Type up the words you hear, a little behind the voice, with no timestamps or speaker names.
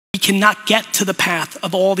cannot get to the path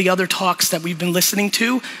of all the other talks that we've been listening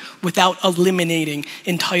to without eliminating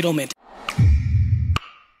entitlement.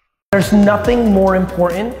 There's nothing more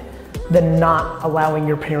important than not allowing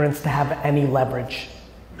your parents to have any leverage.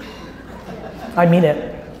 I mean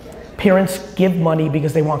it. Parents give money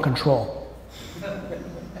because they want control.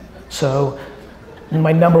 So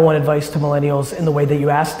my number one advice to millennials in the way that you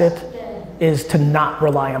asked it is to not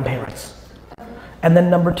rely on parents. And then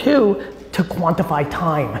number two, to quantify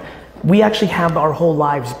time. We actually have our whole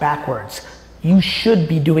lives backwards. You should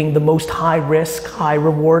be doing the most high risk, high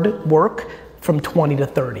reward work from 20 to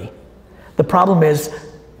 30. The problem is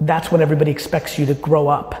that's when everybody expects you to grow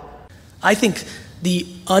up. I think the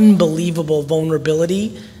unbelievable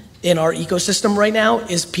vulnerability in our ecosystem right now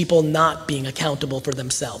is people not being accountable for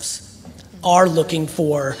themselves, are looking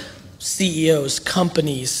for CEOs,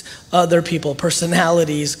 companies, other people,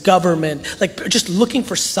 personalities, government, like just looking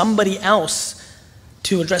for somebody else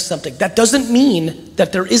to address something. That doesn't mean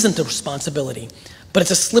that there isn't a responsibility, but it's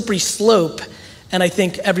a slippery slope, and I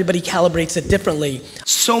think everybody calibrates it differently.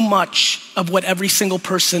 So much of what every single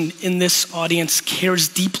person in this audience cares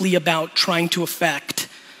deeply about trying to affect,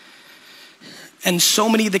 and so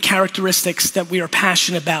many of the characteristics that we are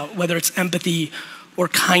passionate about, whether it's empathy or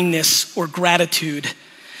kindness or gratitude,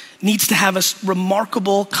 needs to have a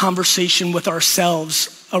remarkable conversation with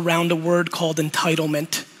ourselves around a word called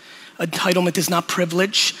entitlement. Entitlement is not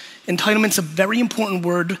privilege. Entitlement is a very important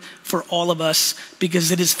word for all of us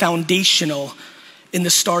because it is foundational in the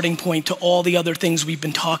starting point to all the other things we've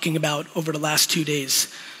been talking about over the last 2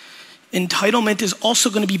 days. Entitlement is also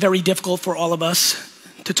going to be very difficult for all of us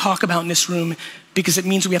to talk about in this room because it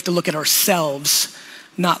means we have to look at ourselves,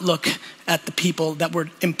 not look at the people that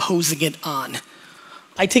we're imposing it on.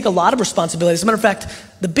 I take a lot of responsibility. As a matter of fact,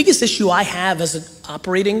 the biggest issue I have as an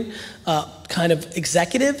operating kind of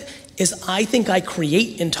executive is I think I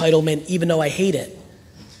create entitlement even though I hate it.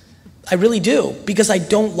 I really do, because I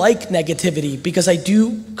don't like negativity, because I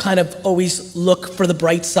do kind of always look for the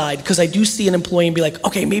bright side, because I do see an employee and be like,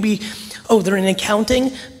 okay, maybe, oh, they're in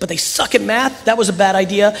accounting, but they suck at math. That was a bad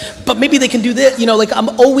idea, but maybe they can do this. You know, like I'm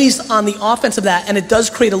always on the offense of that, and it does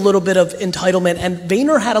create a little bit of entitlement. And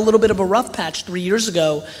Vayner had a little bit of a rough patch 3 years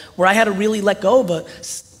ago where I had to really let go of a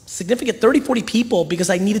significant 30, 40 people because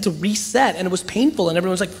I needed to reset, and it was painful. And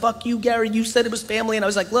everyone was like, fuck you, Gary, you said it was family. And I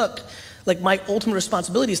was like, look, like my ultimate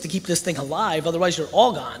responsibility is to keep this thing alive, otherwise you're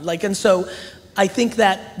all gone. Like, and so I think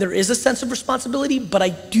that there is a sense of responsibility, but I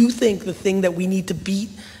do think the thing that we need to beat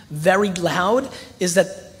very loud is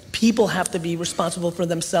that people have to be responsible for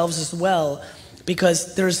themselves as well,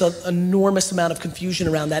 because there's an enormous amount of confusion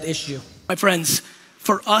around that issue. My friends,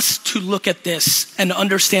 for us to look at this and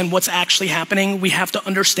understand what's actually happening, we have to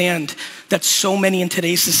understand that so many in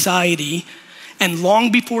today's society, and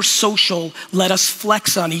long before social let us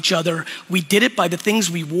flex on each other, we did it by the things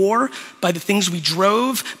we wore, by the things we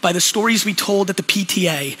drove, by the stories we told at the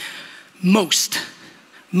PTA.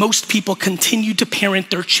 Most people continue to parent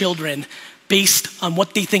their children based on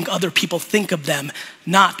what they think other people think of them,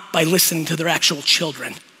 not by listening to their actual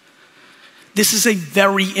children. This is a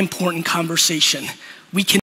very important conversation. We can